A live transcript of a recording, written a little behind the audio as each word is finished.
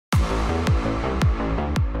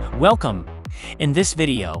Welcome! In this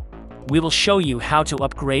video, we will show you how to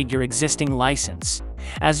upgrade your existing license.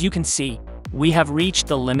 As you can see, we have reached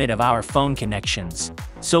the limit of our phone connections,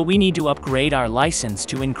 so we need to upgrade our license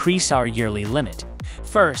to increase our yearly limit.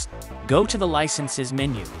 First, go to the Licenses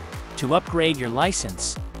menu. To upgrade your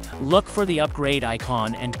license, look for the upgrade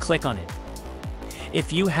icon and click on it.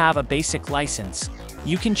 If you have a basic license,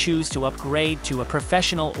 you can choose to upgrade to a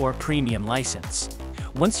professional or premium license.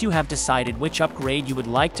 Once you have decided which upgrade you would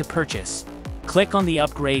like to purchase, click on the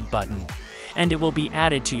upgrade button, and it will be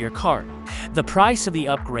added to your cart. The price of the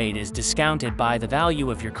upgrade is discounted by the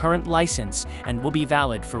value of your current license and will be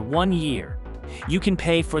valid for 1 year. You can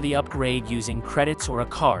pay for the upgrade using credits or a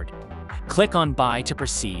card. Click on Buy to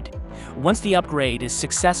proceed. Once the upgrade is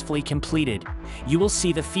successfully completed, you will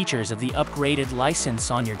see the features of the upgraded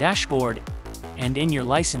license on your dashboard and in your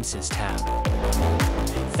Licenses tab.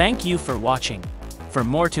 Thank you for watching. For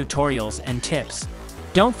more tutorials and tips,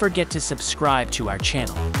 don't forget to subscribe to our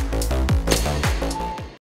channel.